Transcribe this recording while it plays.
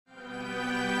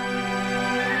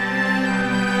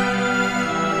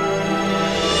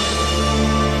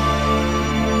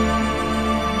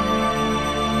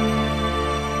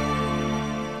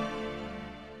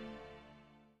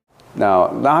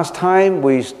Now, last time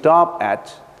we stopped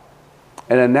at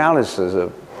an analysis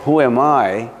of who am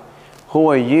I, who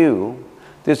are you.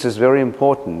 This is very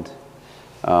important.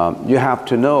 You have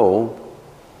to know,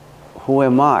 who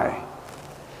am I?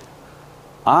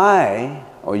 I,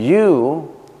 or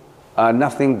you, are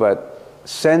nothing but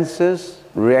senses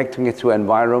reacting to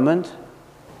environment.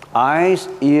 Eyes,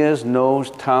 ears, nose,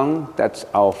 tongue, that's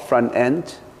our front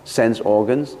end, sense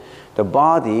organs. The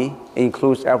body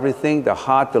includes everything, the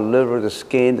heart, the liver, the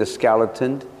skin, the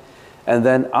skeleton. And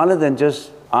then other than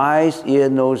just eyes, ear,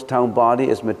 nose, tongue, body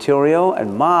is material,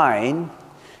 and mind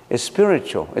is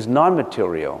spiritual, is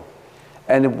non-material.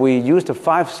 And if we use the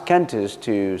 5 skandhas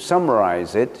to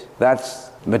summarize it, that's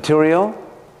material,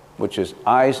 which is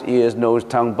eyes, ears, nose,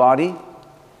 tongue, body.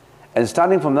 And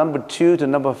starting from number 2 to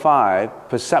number 5,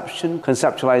 perception,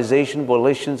 conceptualization,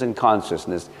 volitions, and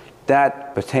consciousness,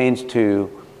 that pertains to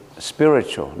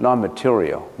spiritual,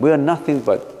 non-material. We are nothing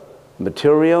but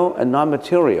material and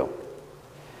non-material.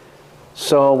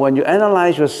 So when you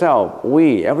analyze yourself,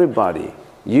 we, everybody,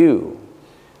 you,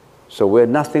 so we're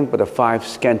nothing but the 5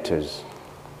 skandhas.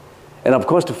 And of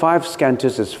course the 5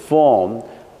 skandhas is formed,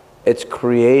 it's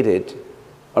created,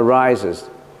 arises,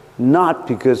 not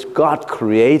because God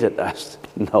created us,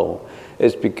 no.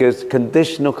 It's because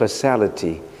conditional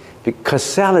causality.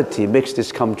 Causality makes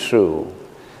this come true,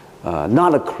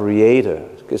 not a creator.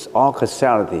 It's all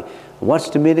causality. What's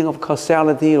the meaning of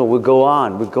causality? We go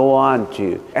on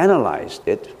to analyze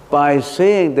it by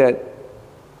saying that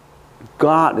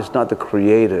God is not the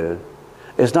creator.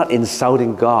 It's not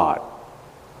insulting God.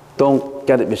 Don't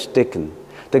get it mistaken.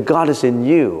 The God is in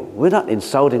you. We're not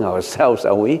insulting ourselves,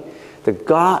 are we? The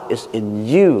God is in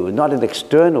you, not an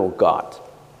external God.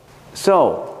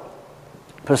 So,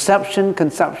 perception,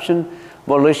 conception,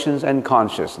 volitions, and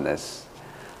consciousness.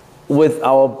 With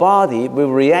our body, we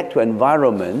react to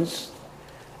environments,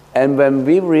 and when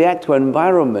we react to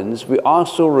environments, we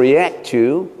also react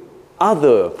to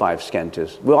other 5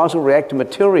 skandhas. We also react to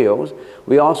materials.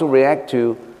 We also react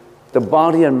to the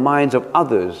body and minds of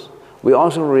others. We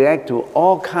also react to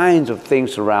all kinds of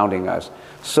things surrounding us.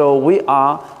 So we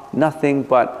are nothing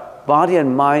but body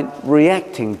and mind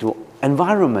reacting to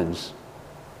environments.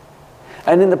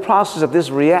 And in the process of this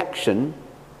reaction,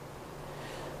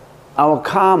 our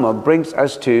karma brings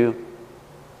us to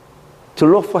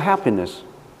look for happiness.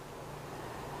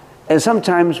 And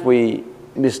sometimes we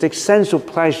mistake sensual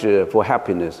pleasure for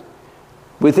happiness.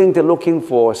 We think that looking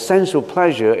for sensual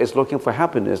pleasure is looking for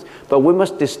happiness, but we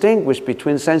must distinguish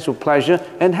between sensual pleasure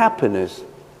and happiness.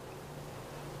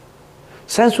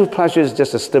 Sensual pleasure is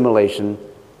just a stimulation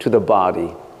to the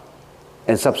body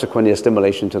and subsequently a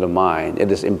stimulation to the mind.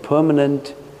 It is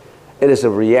impermanent, it is a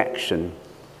reaction.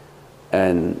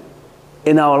 And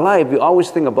in our life, we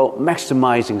always think about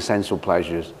maximizing sensual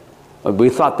pleasures. We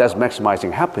thought that's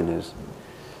maximizing happiness,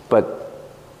 but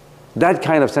that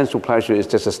kind of sensual pleasure is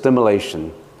just a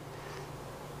stimulation.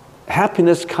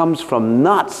 Happiness comes from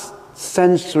not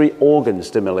sensory organ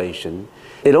stimulation.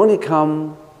 It only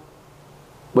comes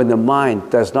when the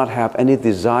mind does not have any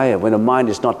desire, when the mind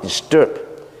is not disturbed.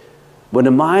 When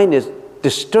the mind is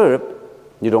disturbed,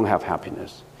 you don't have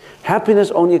happiness.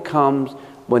 Happiness only comes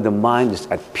when the mind is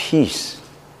at peace.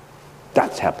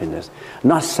 That's happiness.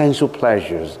 Not sensual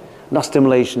pleasures, not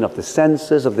stimulation of the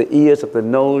senses, of the ears, of the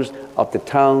nose, of the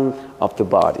tongue, of the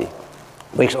body.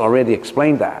 We've already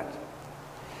explained that.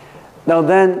 Now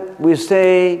then, we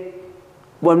say,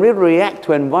 when we react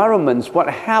to environments, what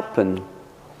happens?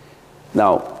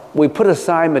 Now, we put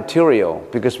aside material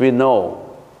because we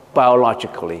know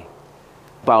biologically.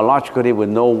 Biologically, we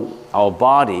know our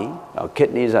body, our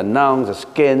kidneys, our lungs, our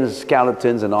skins,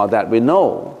 skeletons, and all that, we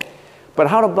know. But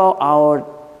how about our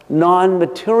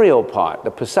non-material part,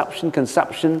 the perception,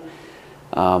 conception,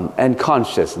 and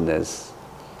consciousness?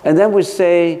 And then we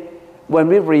say, when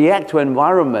we react to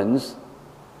environments,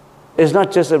 it's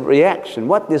not just a reaction.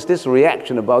 What is this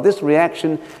reaction about? This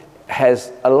reaction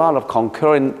has a lot of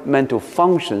concurrent mental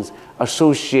functions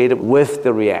associated with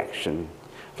the reaction.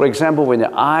 For example, when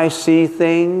your eye see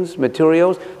things,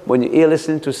 materials, when your ear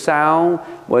listens to sound,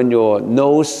 when your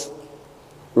nose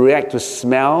reacts to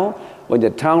smell, when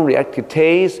your tongue reacts to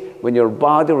taste, when your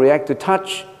body reacts to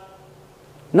touch.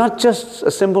 Not just a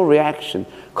simple reaction.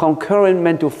 Concurrent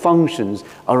mental functions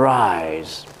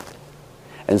arise.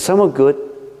 And some are good,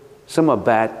 some are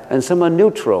bad, and some are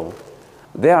neutral.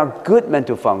 There are good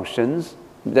mental functions.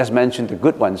 Let's mention the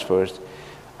good ones first.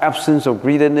 Absence of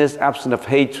greediness, absence of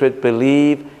hatred,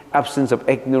 belief, absence of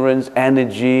ignorance,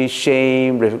 energy,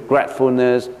 shame,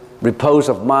 regretfulness, repose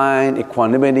of mind,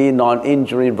 equanimity,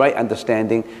 non-injury, right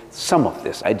understanding. Some of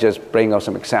this, I just bring out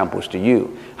some examples to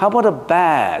you. How about a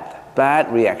bad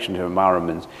bad reaction to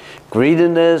environments.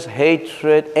 Greediness,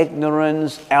 hatred,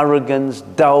 ignorance, arrogance,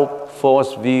 doubt,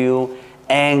 false view,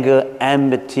 anger,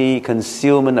 enmity,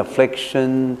 concealment,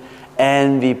 affliction,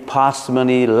 envy,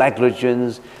 parsimony,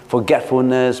 negligence,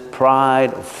 forgetfulness,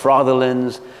 pride,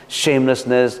 fraudulence,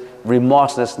 shamelessness,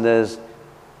 remorselessness,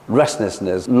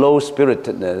 restlessness,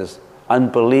 low-spiritedness,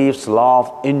 unbelief,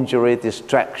 sloth, injury,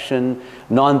 distraction,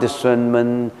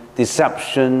 non-discernment,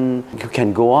 deception. You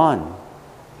can go on.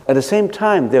 At the same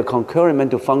time, their concurrent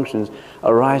mental functions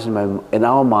arise in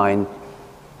our mind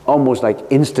almost like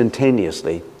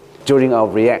instantaneously during our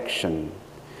reaction.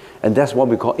 And that's what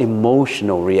we call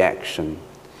emotional reaction.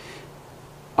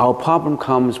 Our problem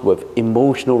comes with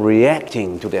emotional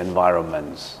reacting to the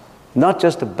environments. Not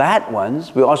just the bad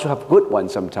ones, we also have good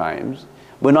ones sometimes.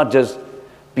 We're not just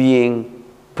being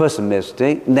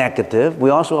pessimistic, negative, we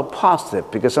also are positive,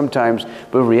 because sometimes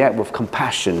we react with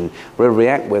compassion, we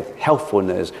react with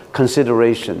helpfulness,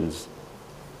 considerations.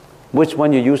 Which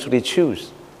one you usually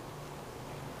choose?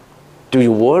 Do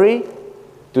you worry?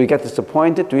 Do you get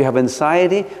disappointed? Do you have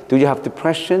anxiety? Do you have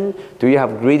depression? Do you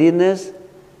have greediness?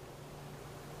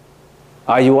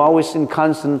 Are you always in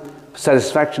constant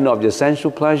satisfaction of your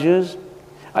sensual pleasures?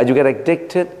 Are you get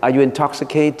addicted? Are you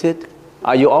intoxicated?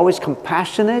 Are you always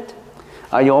compassionate?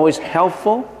 Are you always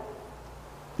helpful?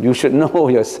 You should know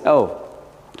yourself.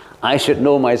 I should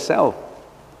know myself.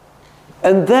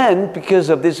 And then, because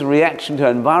of this reaction to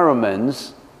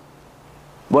environments,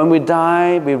 when we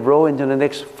die, we roll into the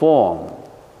next form.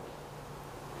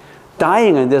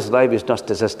 Dying in this life is not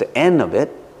just the end of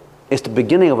it, it's the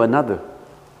beginning of another.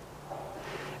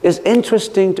 It's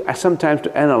interesting sometimes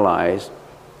to analyze.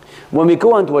 When we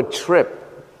go on to a trip,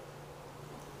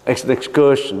 an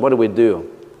excursion, what do?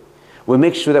 We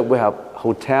make sure that we have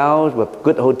hotels, we have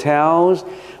good hotels.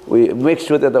 We make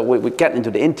sure that we get into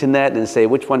the internet and say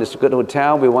which one is a good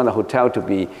hotel. We want a hotel to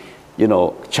be,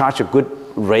 charge a good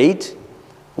rate.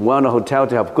 We want a hotel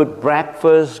to have good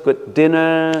breakfast, good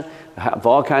dinner, have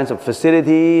all kinds of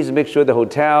facilities. Make sure the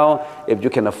hotel, if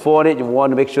you can afford it, you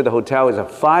want to make sure the hotel is a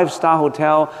 5-star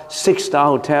hotel, 6-star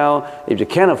hotel. If you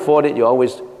can't afford it, you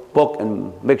always book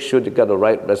and make sure you got the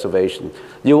right reservation.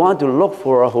 You want to look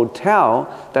for a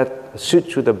hotel that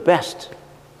suits you the best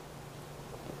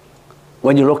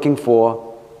when you're looking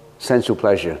for sensual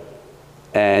pleasure.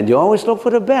 And you always look for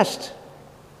the best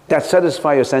that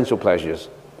satisfy your sensual pleasures.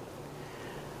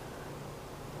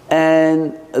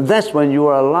 And that's when you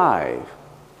are alive.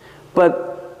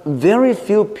 But very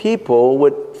few people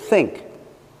would think,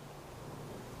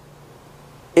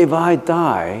 if I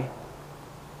die,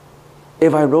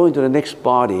 if I roll into the next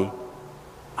body,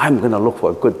 I'm going to look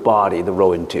for a good body to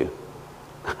roll into.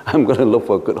 I'm going to look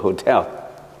for a good hotel.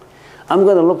 I'm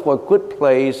going to look for a good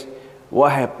place where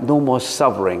I have no more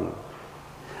suffering.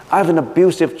 I have an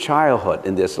abusive childhood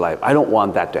in this life. I don't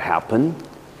want that to happen.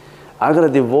 I got a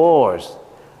divorce.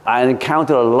 I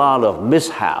encountered a lot of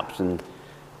mishaps and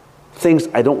things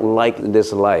I don't like in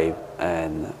this life.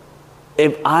 And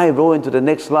if I roll into the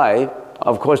next life,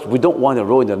 of course, we don't want to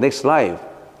roll into the next life.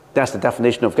 That's the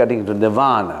definition of getting into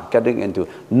nirvana,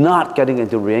 not getting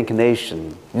into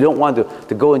reincarnation. You don't want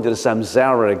to go into the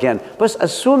samsara again. But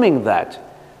assuming that,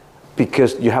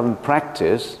 because you haven't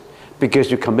practiced,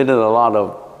 because you committed a lot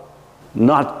of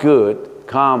not good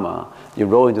karma, you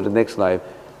roll into the next life,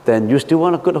 then you still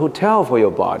want a good hotel for your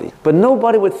body. But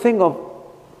nobody would think of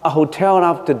a hotel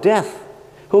after death.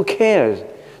 Who cares?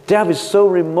 Death is so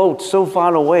remote, so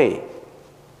far away.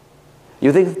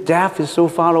 You think death is so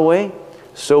far away?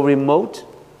 So remote?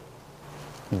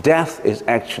 Death is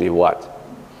actually what?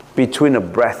 Between a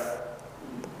breath.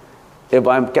 If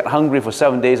I get hungry for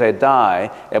 7 days, I die.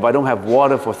 If I don't have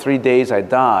water for 3 days, I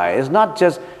die. It's not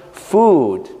just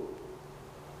food.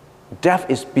 Death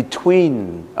is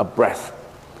between a breath.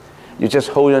 You just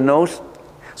hold your nose.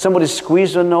 Somebody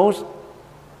squeeze your nose.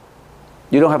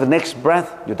 You don't have the next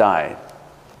breath, you die.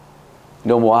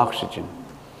 No more oxygen.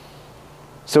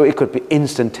 So it could be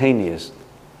instantaneous.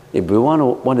 If we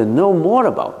want to know more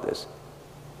about this,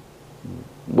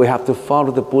 we have to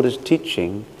follow the Buddha's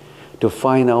teaching to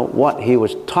find out what he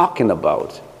was talking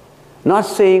about. Not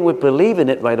saying we believe in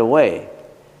it right away.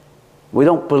 We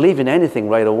don't believe in anything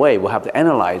right away. We'll have to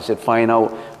analyze it, find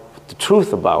out the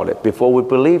truth about it before we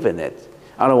believe in it.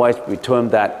 Otherwise, we term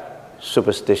that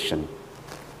superstition.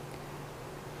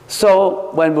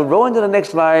 So when we roll into the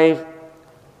next life,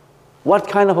 what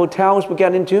kind of hotels we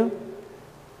get into?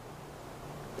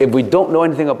 If we don't know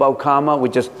anything about karma, we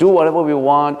just do whatever we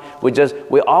want.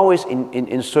 We're always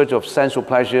in search of sensual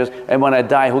pleasures. And when I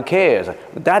die, who cares?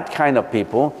 That kind of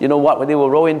people, you know what they will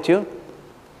roll into?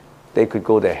 They could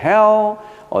go to hell,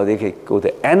 or they could go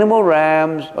to animal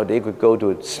realms, or they could go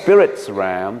to spirit's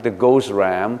realm, the ghost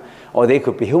realm, or they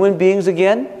could be human beings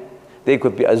again. They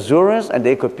could be asuras, and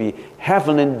they could be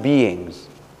heavenly beings,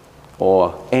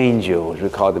 or angels. We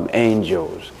call them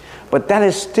angels. But that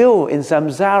is still in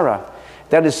samsara.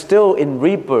 That is still in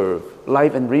rebirth,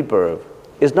 life and rebirth.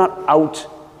 It's not out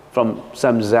from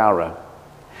samsara.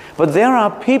 But there are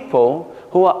people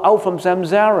who are out from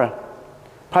samsara.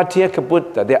 Pratyeka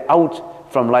Buddha, they're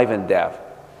out from life and death.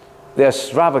 They're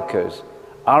Sravakas,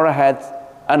 Arahats,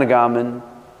 Anagamin,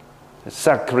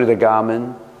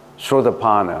 Sakritagamin,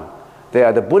 Sotapanna. They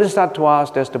are the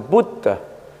Bodhisattvas, there's the Buddha.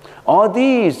 All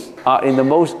these are in the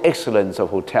most excellence of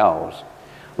hotels.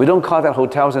 We don't call that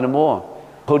hotels anymore.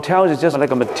 Hotels is just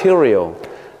like a material.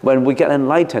 When we get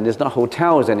enlightened, it's not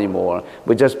hotels anymore.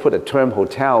 We just put a term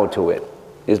hotel to it.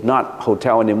 It's not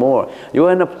hotel anymore.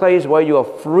 You're in a place where you are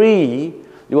free,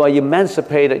 you are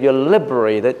emancipated, you're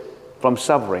liberated from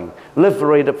suffering,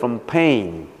 liberated from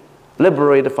pain,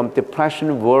 liberated from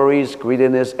depression, worries,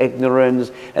 greediness,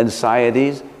 ignorance,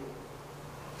 anxieties.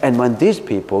 And when these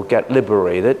people get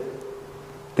liberated,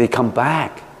 they come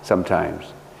back sometimes.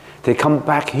 They come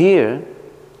back here.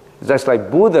 That's like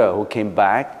Buddha who came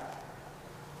back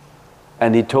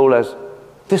and he told us,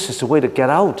 this is the way to get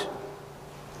out.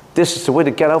 This is the way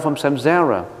to get out from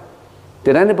samsara.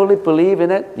 Did anybody believe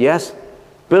in it? Yes,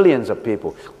 billions of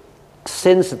people.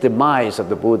 Since the demise of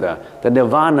the Buddha, the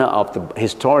nirvana of the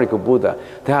historical Buddha,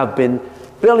 there have been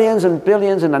billions and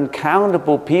billions and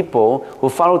uncountable people who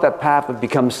follow that path and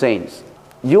become saints.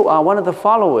 You are one of the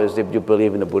followers if you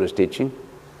believe in the Buddha's teaching.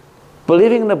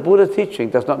 Believing in the Buddha's teaching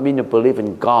does not mean you believe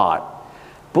in God.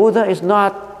 Buddha is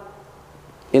not,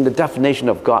 in the definition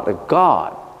of God, a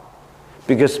God.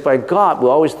 Because by God, we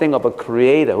always think of a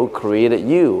creator who created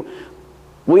you.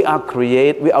 We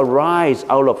arise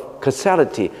out of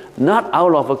causality, not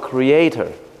out of a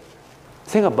creator.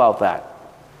 Think about that.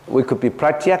 We could be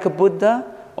Pratyeka Buddha,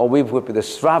 or we would be the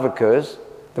Sravakas,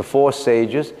 the four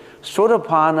sages.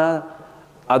 Sotapanna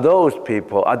are those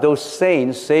people, are those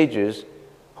saints, sages,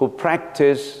 who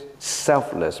practice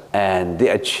selfless, and they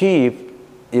achieve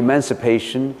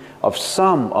emancipation of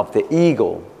some of the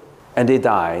ego, and they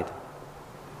died.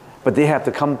 But they have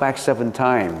to come back 7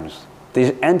 times.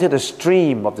 They enter the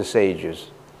stream of the sages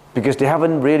because they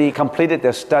haven't really completed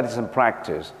their studies and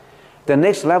practice. The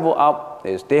next level up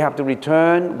is they have to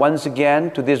return once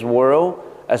again to this world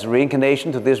as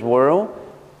reincarnation to this world.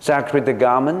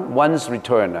 Sakritagamin, once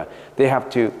returner. They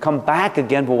have to come back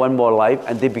again for one more life,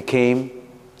 and they became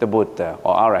the Buddha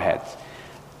or Arahats.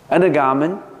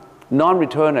 Anagamin,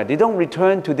 non-returner. They don't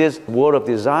return to this world of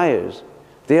desires.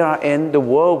 They are in the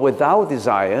world without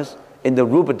desires, in the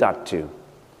Rupadhatu.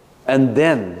 And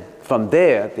then from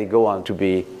there, they go on to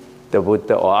be the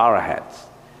Buddha or Arahats.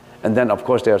 And then, of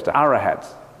course, there's the Arahats.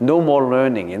 No more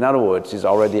learning. In other words, he's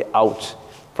already out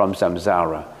from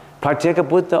samsara. Pratyeka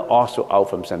Buddha also out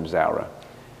from samsara.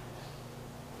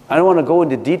 I don't want to go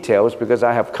into details because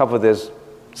I have covered this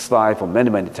slide for many,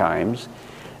 many times.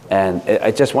 And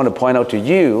I just want to point out to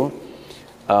you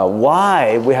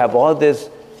why we have all this,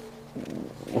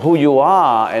 who you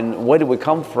are and where do we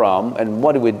come from and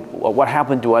what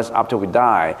happened to us after we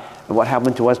die and what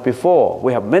happened to us before.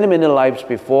 We have many, many lives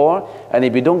before, and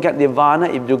if you don't get nirvana,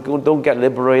 if you don't get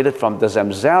liberated from the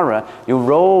samsara, you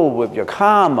roll with your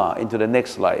karma into the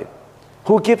next life.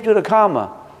 Who gives you the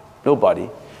karma? Nobody.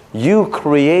 You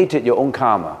created your own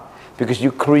karma because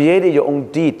you created your own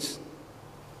deeds.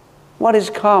 What is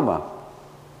karma?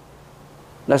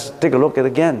 Let's take a look at it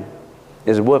again.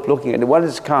 It's worth looking at. What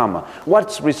is karma?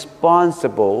 What's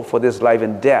responsible for this life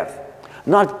and death?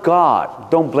 Not God.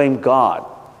 Don't blame God.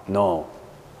 No.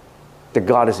 The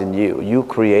God is in you. You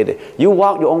created. You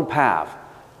walk your own path.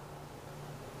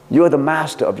 You are the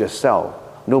master of yourself.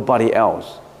 Nobody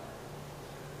else.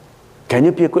 Can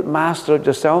you be a good master of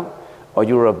yourself? Or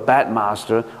you're a bad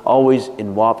master, always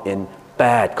involved in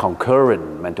bad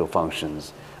concurrent mental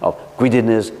functions of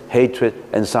greediness, hatred,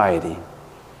 anxiety.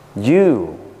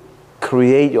 You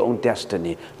create your own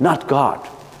destiny, not God.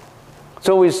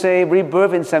 So we say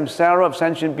rebirth in samsara of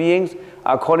sentient beings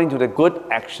according to the good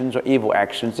actions or evil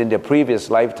actions in their previous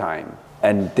lifetime.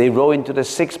 And they roll into the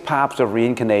 6 paths of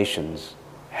reincarnations.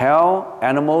 Hell,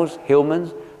 animals,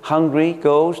 humans, hungry,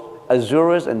 ghosts,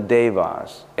 asuras, and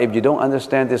devas. If you don't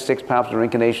understand these 6 paths of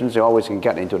reincarnations, you always can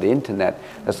get into the internet.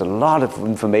 There's a lot of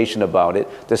information about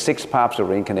it, the 6 paths of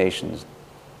reincarnations.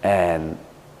 And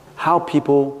how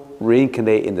people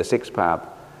reincarnate in the 6th path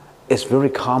is very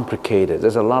complicated.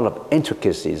 There's a lot of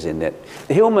intricacies in it.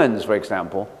 Humans, for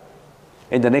example,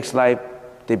 in the next life,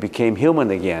 they became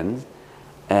human again.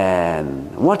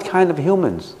 And what kind of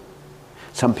humans?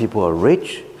 Some people are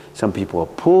rich, some people are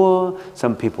poor,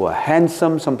 some people are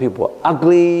handsome, some people are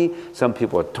ugly, some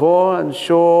people are tall and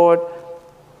short.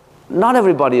 Not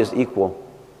everybody is equal.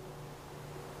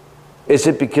 Is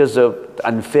it because of the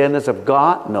unfairness of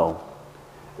God? No.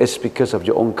 It's because of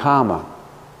your own karma.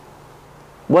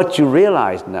 What you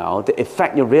realize now, the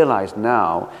effect you realize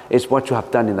now, is what you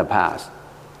have done in the past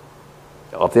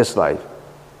of this life,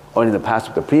 or in the past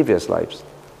of the previous lives.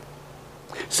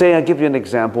 Say, I give you an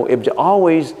example. If you're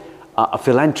always a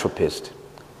philanthropist,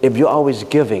 if you're always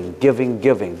giving,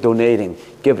 donating,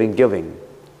 giving,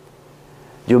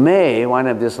 you may wind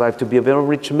up this life to be a very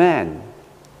rich man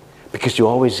because you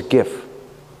always give.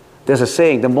 There's a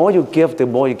saying, the more you give, the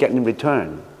more you get in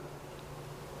return.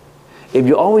 If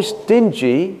you're always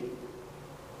stingy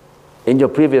in your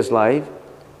previous life,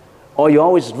 or you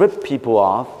always rip people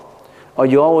off, or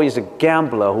you're always a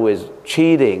gambler who is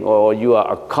cheating, or you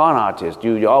are a con artist,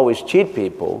 you always cheat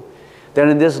people, then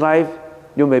in this life,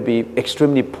 you may be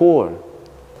extremely poor.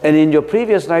 And in your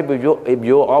previous life, if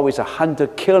you're always a hunter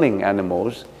killing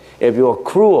animals, if you're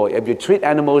cruel, if you treat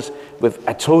animals with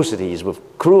atrocities, with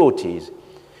cruelties,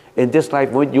 in this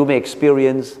life, you may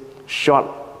experience short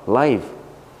life.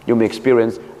 You may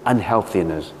experience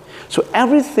unhealthiness. So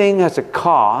everything has a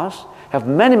cause, have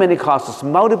many causes,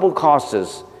 multiple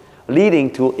causes,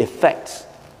 leading to effects.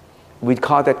 We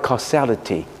call that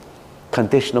causality,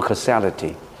 conditional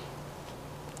causality.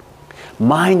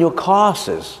 Mind your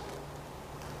causes.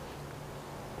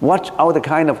 What are the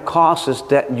kind of causes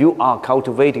that you are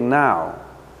cultivating now?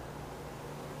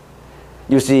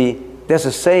 You see, there's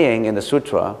a saying in the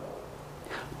sutra,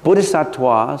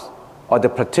 Bodhisattvas, or the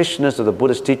practitioners of the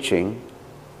Buddhist teaching,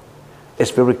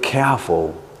 is very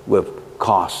careful with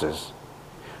causes.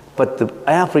 But the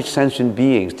average sentient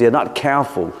beings, they're not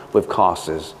careful with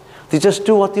causes. They just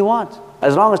do what they want.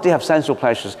 As long as they have sensual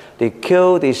pleasures, they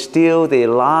kill, they steal, they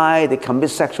lie, they commit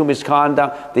sexual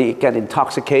misconduct, they get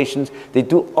intoxications, they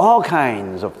do all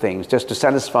kinds of things just to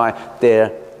satisfy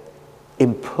their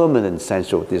impermanent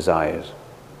sensual desires.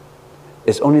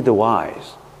 It's only the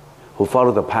wise who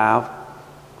follow the path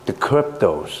to curb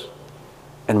those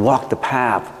and walk the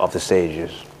path of the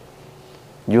sages.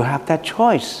 You have that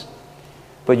choice.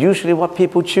 But usually what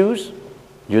people choose,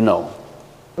 you know.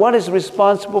 What is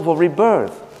responsible for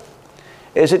rebirth?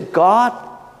 Is it God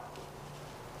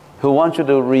who wants you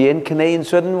to reincarnate in a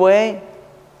certain way?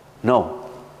 No.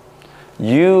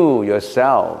 You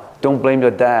yourself. Don't blame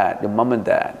your dad, your mom and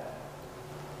dad.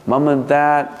 Mom and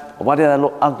dad, why did I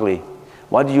look ugly?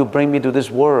 Why did you bring me to this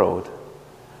world?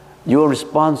 You're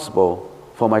responsible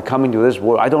for my coming to this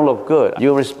world. I don't look good.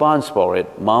 You're responsible for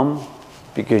it, Mom,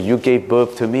 because you gave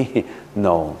birth to me.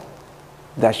 No,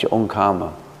 that's your own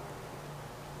karma.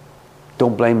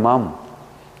 Don't blame Mom.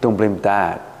 Don't blame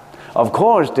Dad. Of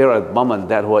course, there are Mom and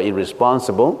Dad who are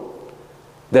irresponsible.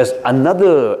 There's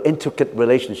another intricate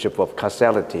relationship of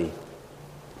causality.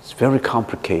 It's very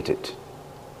complicated.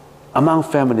 Among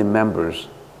family members,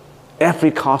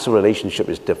 every causal relationship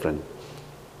is different.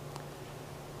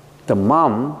 The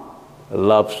mom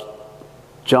loves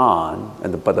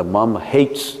John, but the mom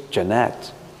hates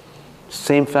Jeanette.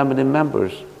 Same family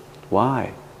members.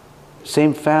 Why?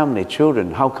 Same family,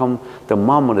 children. How come the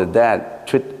mom or the dad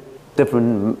treat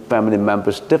different family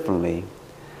members differently?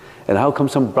 And how come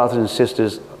some brothers and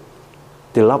sisters,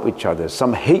 they love each other,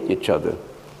 some hate each other?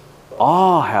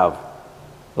 All have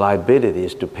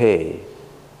liabilities to pay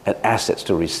and assets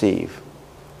to receive.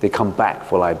 They come back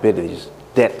for liabilities,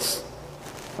 debts.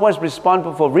 What is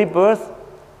responsible for rebirth?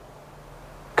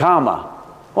 Karma.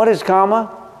 What is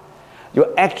karma?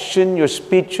 Your action, your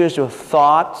speeches, your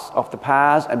thoughts of the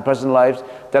past and present lives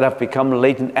that have become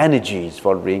latent energies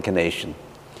for reincarnation.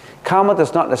 Karma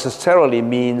does not necessarily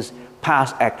mean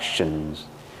past actions.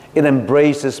 It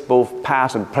embraces both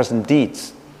past and present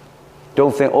deeds.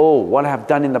 Don't think, oh, what I have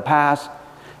done in the past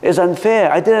is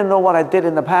unfair. I didn't know what I did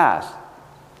in the past.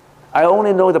 I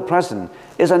only know the present.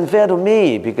 It's unfair to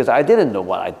me because I didn't know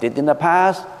what I did in the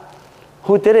past.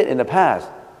 Who did it in the past?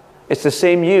 It's the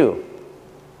same you.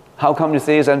 How come you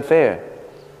say it's unfair?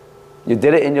 You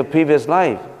did it in your previous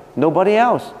life. Nobody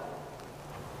else.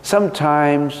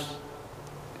 Sometimes,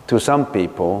 to some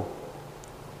people,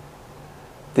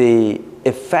 the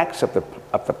effects of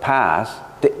the past,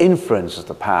 the influence of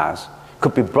the past,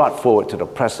 could be brought forward to the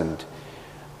present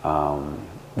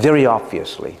very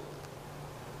obviously.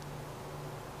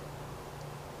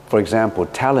 For example,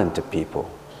 talented people,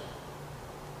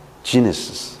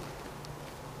 geniuses.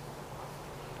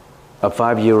 A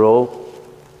 5-year-old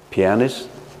pianist,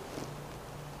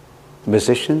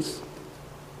 musicians,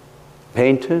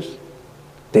 painters,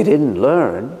 they didn't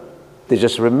learn, they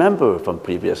just remember from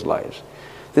previous lives.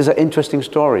 These are interesting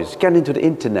stories. Get into the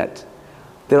internet.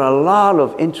 There are a lot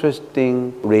of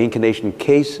interesting reincarnation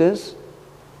cases.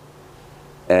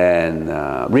 And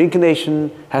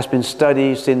reincarnation has been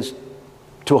studied since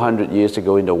 200 years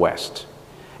ago in the West.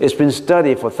 It's been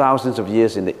studied for thousands of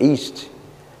years in the East,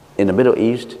 in the Middle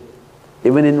East,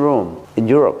 even in Rome, in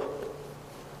Europe.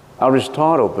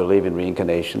 Aristotle believed in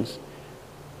reincarnations.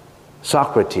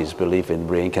 Socrates believed in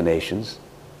reincarnations.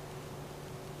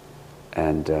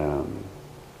 And when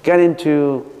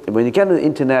you get on the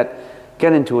internet,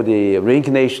 get into the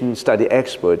reincarnation study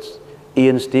experts,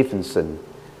 Ian Stevenson.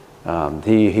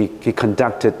 He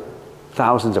conducted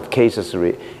thousands of cases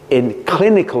in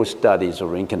clinical studies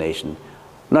of reincarnation,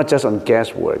 not just on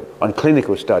guesswork, on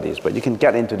clinical studies, but you can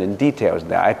get into the details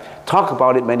there. I talk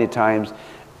about it many times.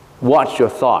 Watch your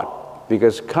thought,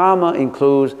 because karma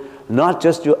includes not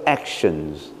just your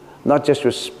actions, not just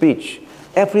your speech.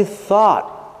 Every thought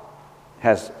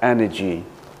has energy.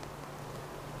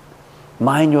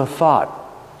 Mind your thought.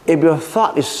 If your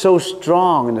thought is so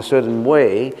strong in a certain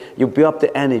way, you build up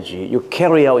the energy, you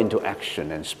carry out into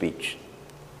action and speech.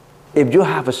 If you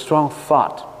have a strong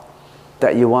thought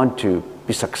that you want to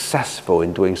be successful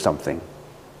in doing something,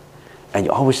 and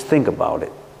you always think about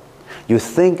it, you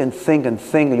think and think and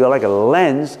think, you're like a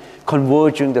lens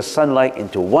converging the sunlight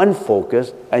into one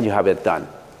focus, and you have it done.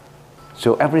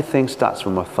 So everything starts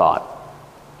from a thought.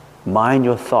 Mind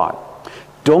your thought.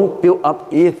 Don't build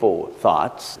up evil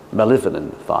thoughts,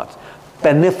 malevolent thoughts.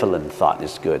 Benevolent thought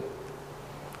is good.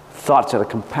 Thoughts that are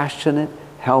compassionate,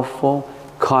 helpful,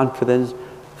 confident.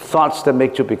 Thoughts that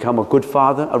make you become a good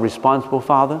father, a responsible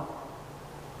father,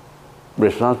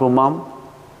 responsible mom,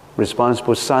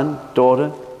 responsible son,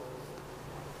 daughter.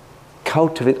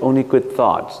 Cultivate only good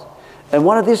thoughts. And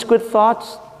one of these good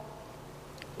thoughts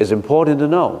is important to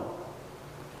know.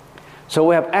 So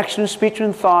we have action, speech,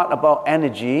 and thought about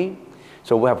energy.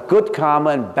 So we have good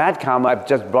karma and bad karma. I've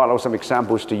just brought out some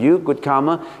examples to you. Good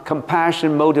karma,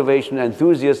 compassion, motivation,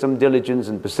 enthusiasm, diligence,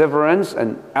 and perseverance,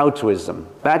 and altruism.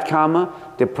 Bad karma,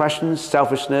 depression,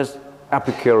 selfishness,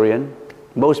 Epicurean.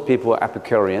 Most people are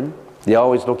Epicurean. They're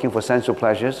always looking for sensual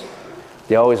pleasures.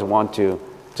 They always want to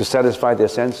satisfy their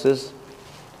senses.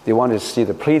 They want to see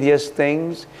the prettiest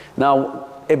things. Now,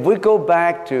 if we go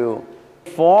back to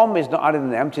form is not other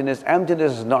than emptiness.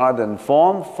 Emptiness is not other than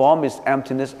form. Form is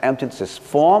emptiness. Emptiness is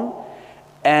form.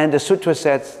 And the sutra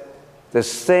says the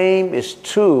same is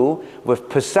true with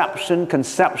perception,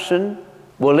 conception,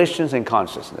 volitions, and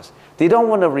consciousness. They don't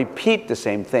want to repeat the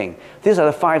same thing. These are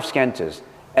the five skandhas.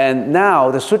 And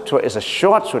now the sutra is a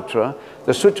short sutra.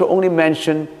 The sutra only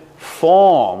mentions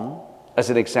form as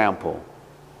an example.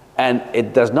 And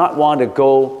it does not want to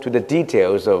go to the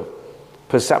details of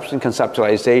perception,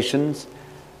 conceptualizations,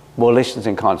 volitions,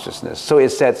 and consciousness. So it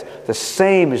says the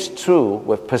same is true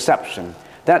with perception.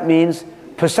 That means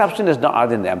perception is not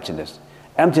other than emptiness.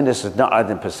 Emptiness is not other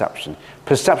than perception.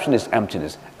 Perception is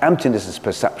emptiness. Emptiness is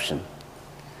perception.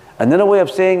 Another way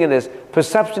of saying it is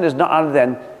perception is not other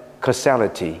than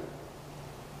causality.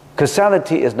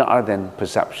 Causality is not other than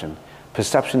perception.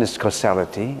 Perception is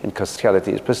causality, and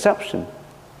causality is perception.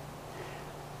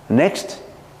 Next,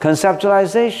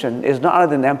 conceptualization is not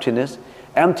other than emptiness.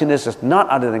 Emptiness is not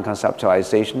other than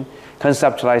conceptualization.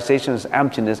 Conceptualization is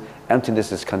emptiness.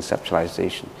 Emptiness is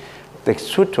conceptualization. The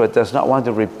sutra does not want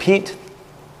to repeat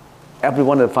every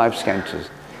one of the five skandhas.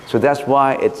 So that's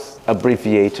why it's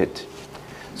abbreviated.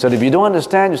 So if you don't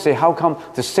understand, you say, how come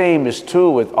the same is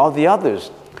true with all the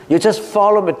others? You just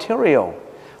follow material.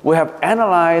 We have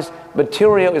analyzed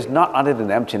material is not other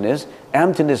than emptiness.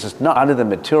 Emptiness is not other than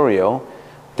material.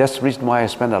 That's the reason why I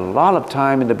spent a lot of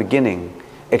time in the beginning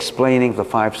explaining the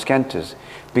five skandhas.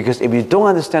 Because if you don't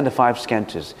understand the five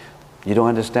skandhas, you don't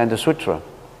understand the sutra.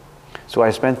 So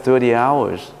I spent 30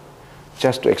 hours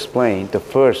just to explain the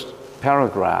first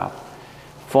paragraph.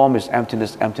 Form is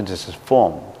emptiness, emptiness is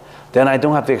form. Then I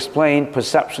don't have to explain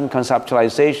perception,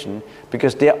 conceptualization,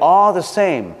 because they're all the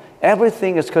same.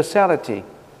 Everything is causality.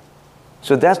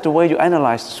 So that's the way you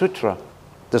analyze the sutra.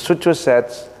 The sutra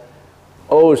says,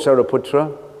 "Oh,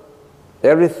 Sariputra,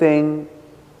 everything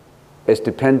is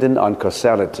dependent on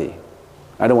causality."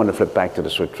 I don't want to flip back to the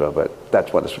sutra, but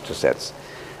that's what the sutra says.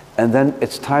 And then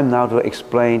it's time now to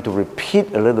explain, to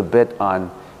repeat a little bit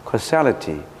on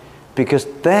causality. Because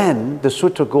then the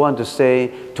sutra go on to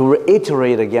say, to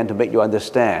reiterate again to make you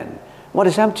understand, what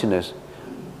is emptiness?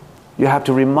 You have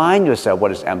to remind yourself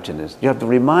what is emptiness. You have to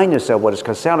remind yourself what is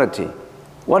causality.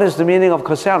 What is the meaning of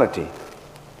causality?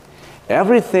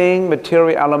 Everything,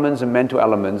 material elements and mental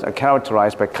elements, are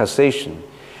characterized by causation.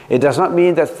 It does not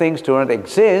mean that things do not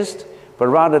exist, but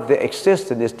rather their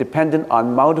existence is dependent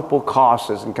on multiple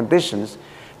causes and conditions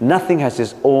Nothing has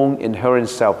its own inherent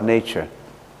self-nature.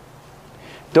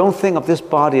 Don't think of this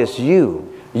body as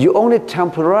you. You only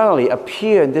temporarily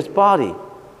appear in this body.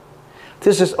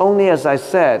 This is only, as I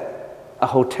said, a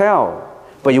hotel,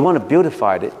 but you want to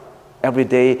beautify it. Every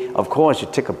day, of course, you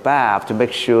take a bath to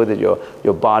make sure that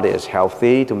your body is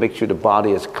healthy, to make sure the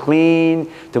body is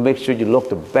clean, to make sure you look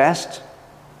the best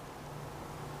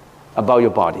about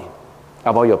your body,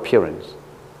 about your appearance.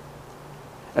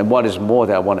 And what is more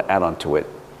that I want to add on to it,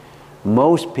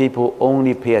 most people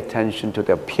only pay attention to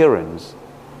the appearance,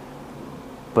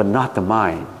 but not the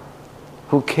mind.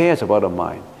 Who cares about the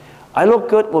mind? I look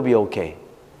good, will be okay.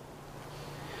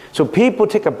 So people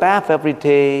take a bath every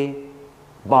day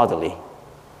bodily,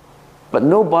 but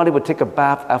nobody would take a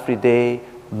bath every day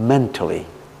mentally.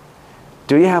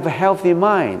 Do you have a healthy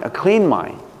mind, a clean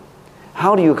mind?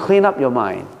 How do you clean up your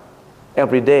mind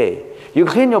every day? You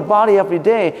clean your body every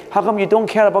day. How come you don't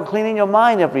care about cleaning your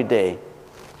mind every day?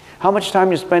 How much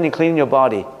time you spend in cleaning your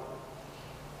body?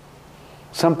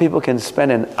 Some people can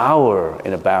spend an hour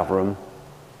in a bathroom.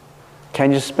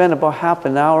 Can you spend about half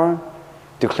an hour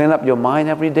to clean up your mind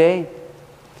every day?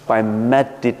 By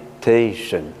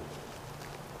meditation.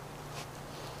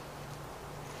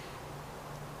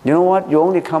 You know what? You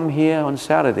only come here on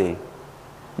Saturday.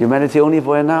 You meditate only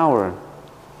for an hour.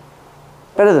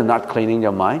 Better than not cleaning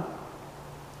your mind.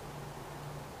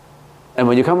 And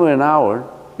when you come in an hour,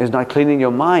 it's not cleaning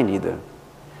your mind either.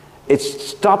 It's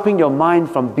stopping your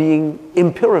mind from being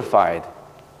impurified.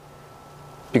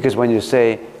 Because when you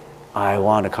say, I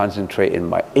want to concentrate in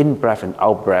my in-breath and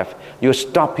out-breath, you're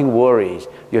stopping worries,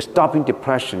 you're stopping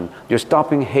depression, you're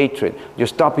stopping hatred, you're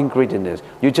stopping greediness.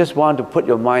 You just want to put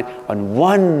your mind on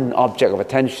one object of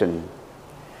attention.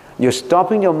 You're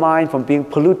stopping your mind from being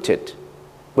polluted.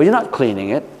 But you're not cleaning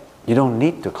it. You don't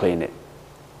need to clean it.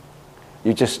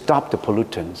 You just stop the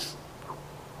pollutants.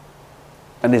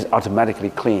 And it's automatically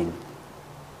clean.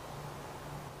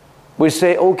 We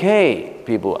say, okay,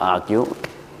 people argue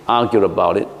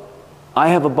about it. I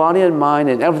have a body and mind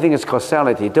and everything is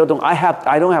causality. I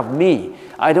don't have me.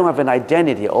 I don't have an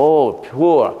identity. Oh,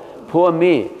 poor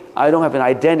me. I don't have an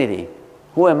identity.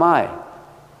 Who am I?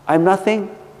 I'm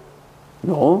nothing?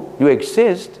 No, you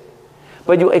exist.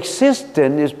 But your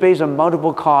existence is based on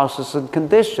multiple causes and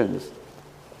conditions.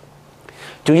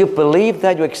 Do you believe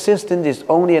that your existence is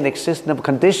only an existence of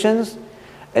conditions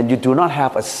and you do not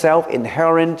have a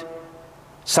self-inherent,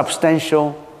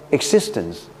 substantial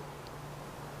existence?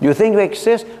 You think you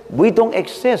exist? We don't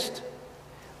exist.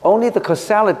 Only the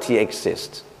causality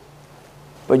exists.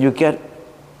 But you get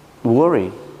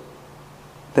worried.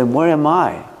 Then where am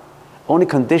I? Only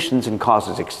conditions and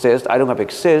causes exist. I don't have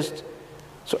exist.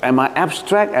 So am I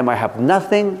abstract? Am I have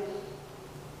nothing?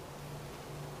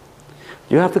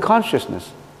 You have the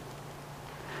consciousness.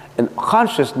 And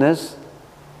consciousness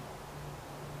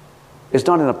is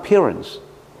not an appearance.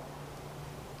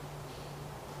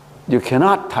 You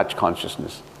cannot touch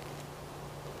consciousness.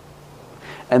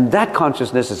 And that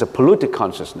consciousness is a polluted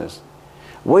consciousness.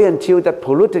 Wait until that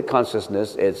polluted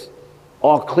consciousness is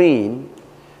all clean,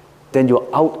 then you're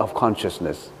out of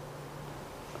consciousness.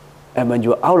 And when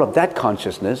you're out of that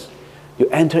consciousness, you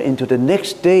enter into the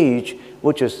next stage,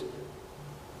 which is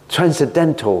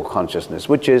transcendental consciousness,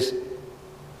 which is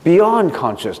beyond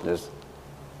consciousness.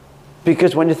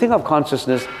 Because when you think of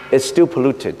consciousness, it's still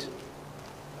polluted.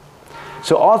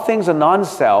 So all things are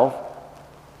non-self,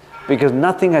 because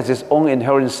nothing has its own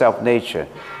inherent self-nature.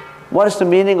 What is the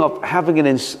meaning of having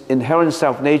an inherent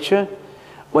self-nature?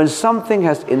 When something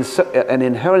has an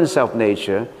inherent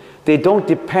self-nature, they don't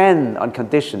depend on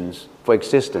conditions for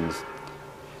existence.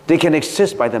 They can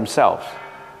exist by themselves.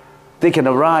 They can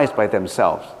arise by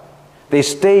themselves. They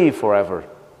stay forever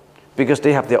because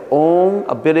they have their own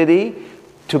ability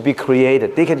to be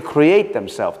created. They can create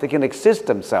themselves. They can exist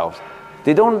themselves.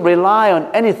 They don't rely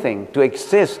on anything to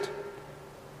exist.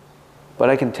 But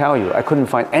I can tell you, I couldn't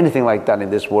find anything like that in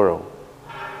this world.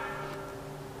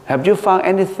 Have you found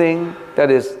anything that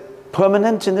is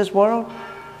permanent in this world?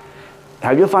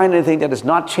 Have you found anything that is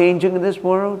not changing in this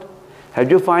world? Have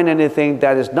you found anything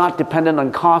that is not dependent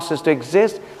on causes to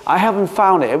exist? I haven't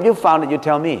found it. If you found it, you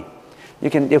tell me. You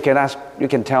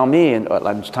can tell me at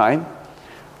lunchtime.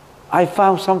 I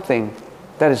found something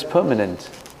that is permanent.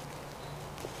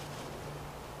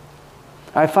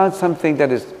 I found something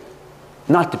that is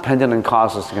not dependent on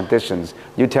causes and conditions.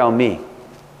 You tell me.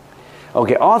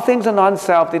 Okay, all things are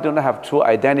non-self. They do not have true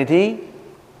identity.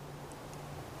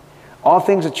 All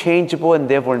things are changeable and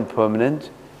therefore impermanent.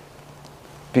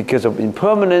 Because of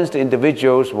impermanence, the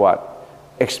individuals what?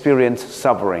 Experience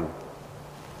suffering.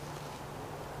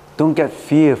 Don't get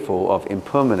fearful of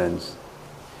impermanence.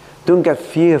 Don't get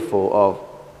fearful of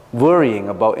worrying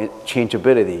about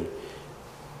changeability.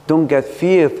 Don't get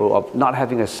fearful of not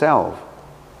having a self.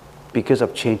 Because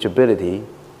of changeability,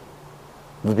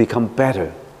 we become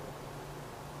better.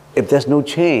 If there's no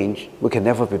change, we can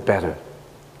never be better.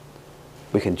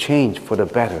 We can change for the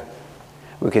better.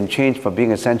 We can change from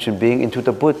being a sentient being into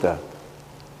the Buddha.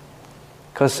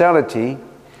 Causality,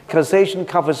 causation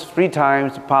covers 3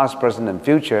 times the past, present, and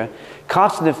future.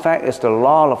 Cause and effect is the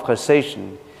law of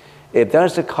causation. If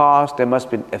there's a cause, there must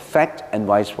be an effect, and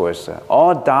vice versa.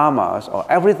 All dharmas, or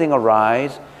everything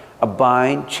arise,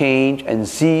 abide, change, and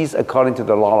cease according to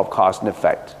the law of cause and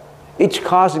effect. Each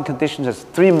cause and condition has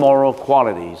 3 moral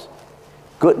qualities: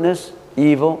 goodness,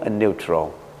 evil, and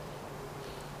neutral.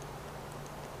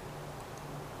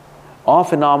 All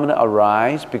phenomena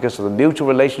arise because of the mutual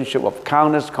relationship of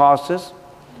countless causes.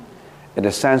 In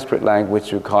the Sanskrit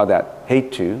language, we call that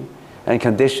hetu, and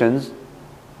conditions,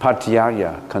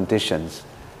 pratyaya, conditions.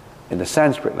 In the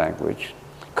Sanskrit language,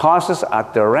 causes are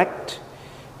direct,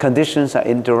 conditions are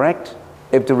indirect.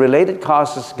 If the related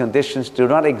causes and conditions do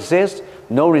not exist,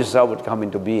 no result would come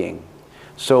into being.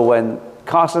 So when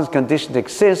causes and conditions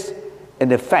exist,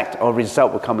 an effect or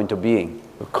result will come into being.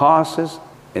 The causes,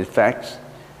 effects,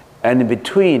 and in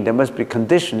between there must be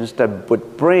conditions that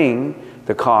would bring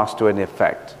the cause to an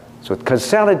effect. So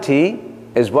causality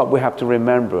is what we have to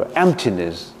remember.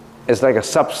 Emptiness is like a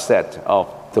subset of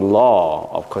the law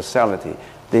of causality.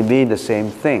 They mean the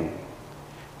same thing,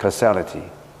 causality.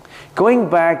 Going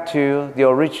back to the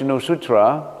original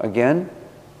sutra again,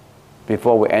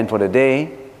 before we end for the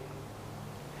day,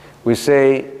 we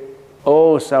say,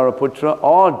 O Sariputra,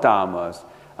 all dharmas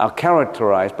are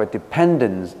characterized by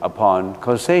dependence upon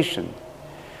causation.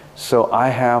 So I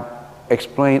have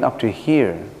explained up to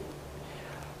here.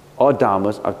 All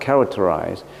dharmas are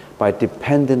characterized by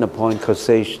dependence upon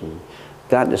causation.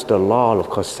 That is the law of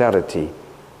causality.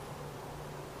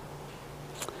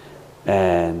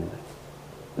 And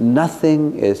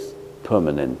nothing is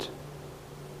permanent.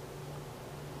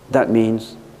 That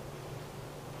means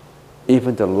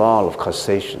even the law of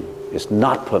causation is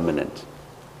not permanent.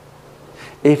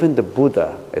 Even the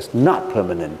Buddha is not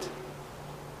permanent.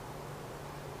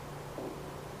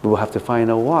 We will have to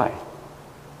find out why.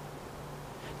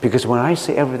 Because when I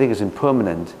say everything is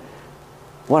impermanent,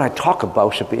 what I talk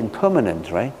about should be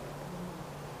impermanent, right?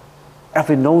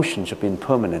 Every notion should be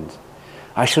impermanent.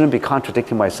 I shouldn't be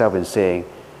contradicting myself and saying,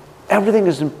 everything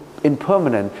is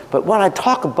impermanent, but what I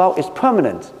talk about is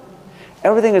permanent.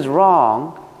 Everything is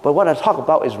wrong, but what I talk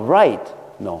about is right.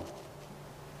 No,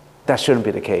 that shouldn't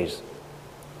be the case.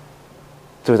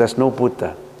 So there's no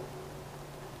Buddha.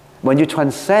 When you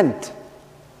transcend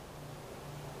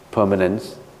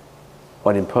permanence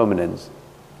or impermanence,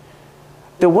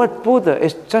 the word Buddha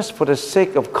is just for the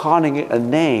sake of calling it a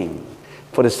name,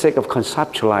 for the sake of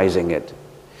conceptualizing it.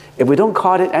 If we don't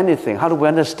call it anything, how do we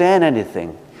understand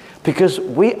anything? Because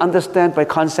we understand by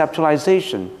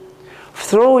conceptualization.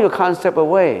 Throw your concept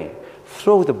away.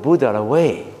 Throw the Buddha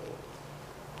away.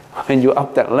 When you're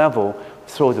up that level,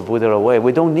 throw the Buddha away.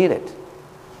 We don't need it.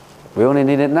 We only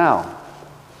need it now.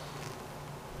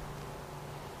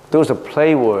 Those are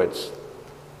play words.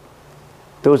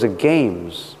 Those are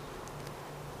games.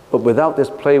 But without these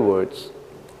play words,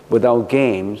 without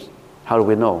games, how do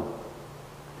we know?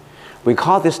 We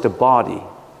call this the body.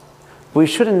 We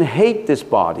shouldn't hate this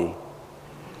body.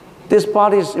 This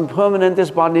body is impermanent,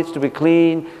 this body needs to be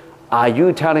clean. Are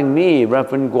you telling me,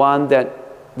 Reverend Guan,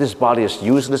 that this body is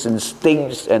useless and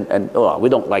stinks and we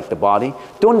don't like the body?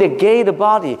 Don't negate the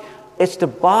body. It's the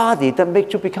body that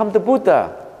makes you become the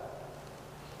Buddha.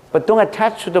 But don't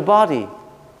attach to the body.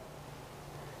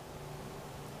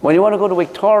 When you want to go to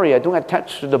Victoria, don't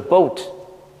attach to the boat.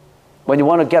 When you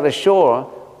want to get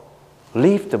ashore,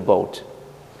 leave the boat.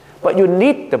 But you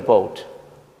need the boat.